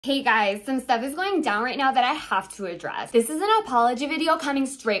Hey guys, some stuff is going down right now that I have to address. This is an apology video coming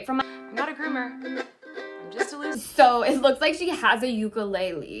straight from my— I'm not a groomer. I'm just a loser. So it looks like she has a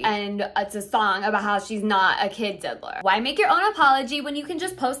ukulele and it's a song about how she's not a kid diddler. Why make your own apology when you can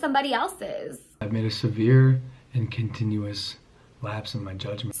just post somebody else's? I've made a severe and continuous lapse in my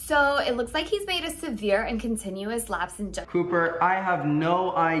judgment. So it looks like he's made a severe and continuous lapse in judgment. Cooper, I have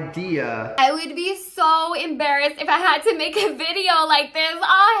no idea. I would be so embarrassed if I had to make a video like this.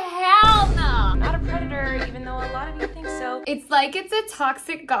 Oh, hell no. I'm not a predator, even though a lot of you think so. It's like it's a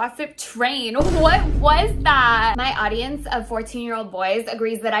toxic gossip train. What was that? My audience of 14-year-old boys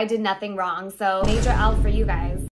agrees that I did nothing wrong, so major L for you guys.